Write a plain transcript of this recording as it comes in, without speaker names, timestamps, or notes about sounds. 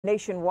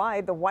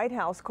Nationwide, the White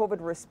House COVID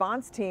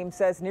response team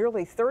says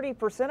nearly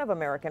 30% of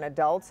American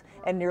adults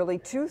and nearly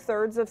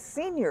 2/3 of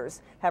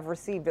seniors have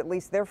received at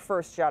least their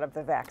first shot of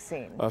the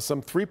vaccine. Some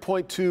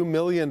 3.2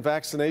 million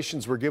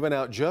vaccinations were given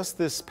out just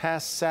this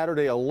past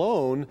Saturday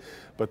alone,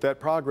 but that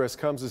progress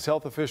comes as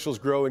health officials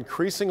grow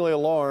increasingly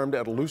alarmed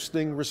at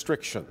loosening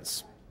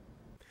restrictions.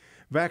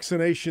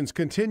 Vaccinations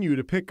continue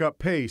to pick up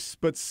pace,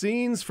 but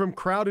scenes from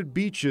crowded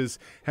beaches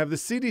have the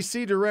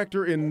CDC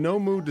director in no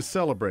mood to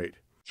celebrate.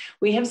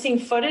 We have seen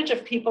footage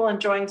of people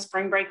enjoying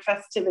spring break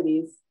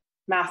festivities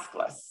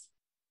maskless.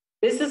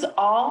 This is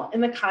all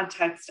in the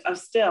context of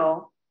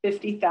still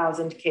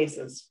 50,000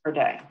 cases per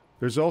day.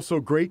 There's also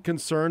great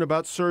concern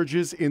about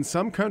surges in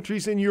some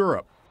countries in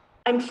Europe.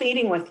 I'm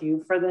pleading with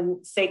you for the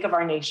sake of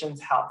our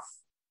nation's health.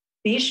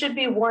 These should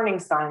be warning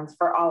signs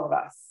for all of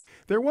us.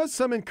 There was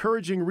some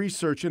encouraging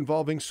research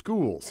involving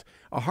schools.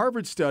 A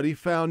Harvard study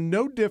found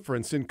no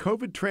difference in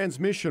COVID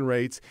transmission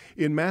rates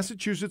in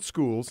Massachusetts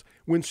schools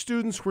when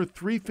students were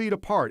 3 feet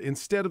apart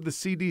instead of the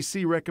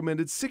CDC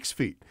recommended 6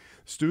 feet.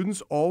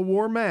 Students all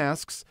wore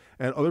masks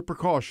and other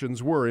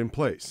precautions were in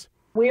place.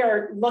 We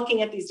are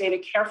looking at these data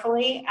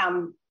carefully.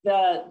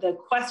 The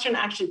question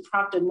actually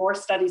prompted more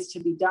studies to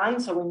be done,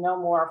 so we know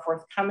more are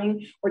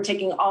forthcoming. We're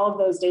taking all of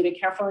those data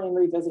carefully and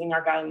revisiting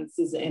our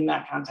guidances in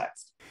that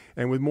context.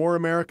 And with more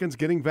Americans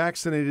getting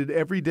vaccinated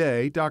every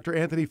day, Dr.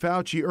 Anthony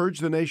Fauci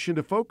urged the nation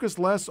to focus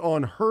less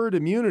on herd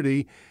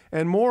immunity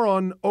and more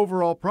on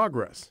overall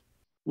progress.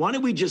 Why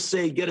don't we just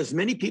say get as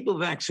many people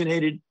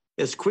vaccinated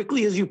as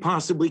quickly as you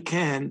possibly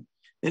can,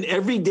 and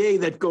every day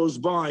that goes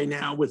by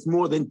now with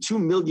more than 2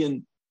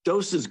 million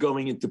doses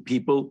going into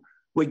people,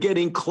 we're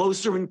getting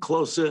closer and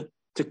closer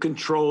to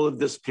control of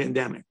this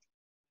pandemic.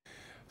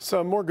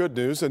 Some more good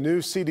news. A new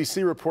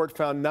CDC report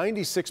found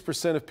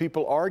 96% of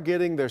people are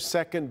getting their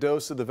second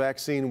dose of the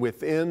vaccine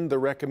within the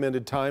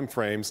recommended time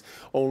frames.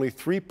 Only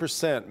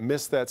 3%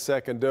 missed that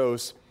second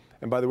dose.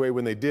 And by the way,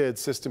 when they did,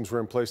 systems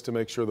were in place to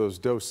make sure those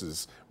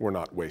doses were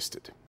not wasted.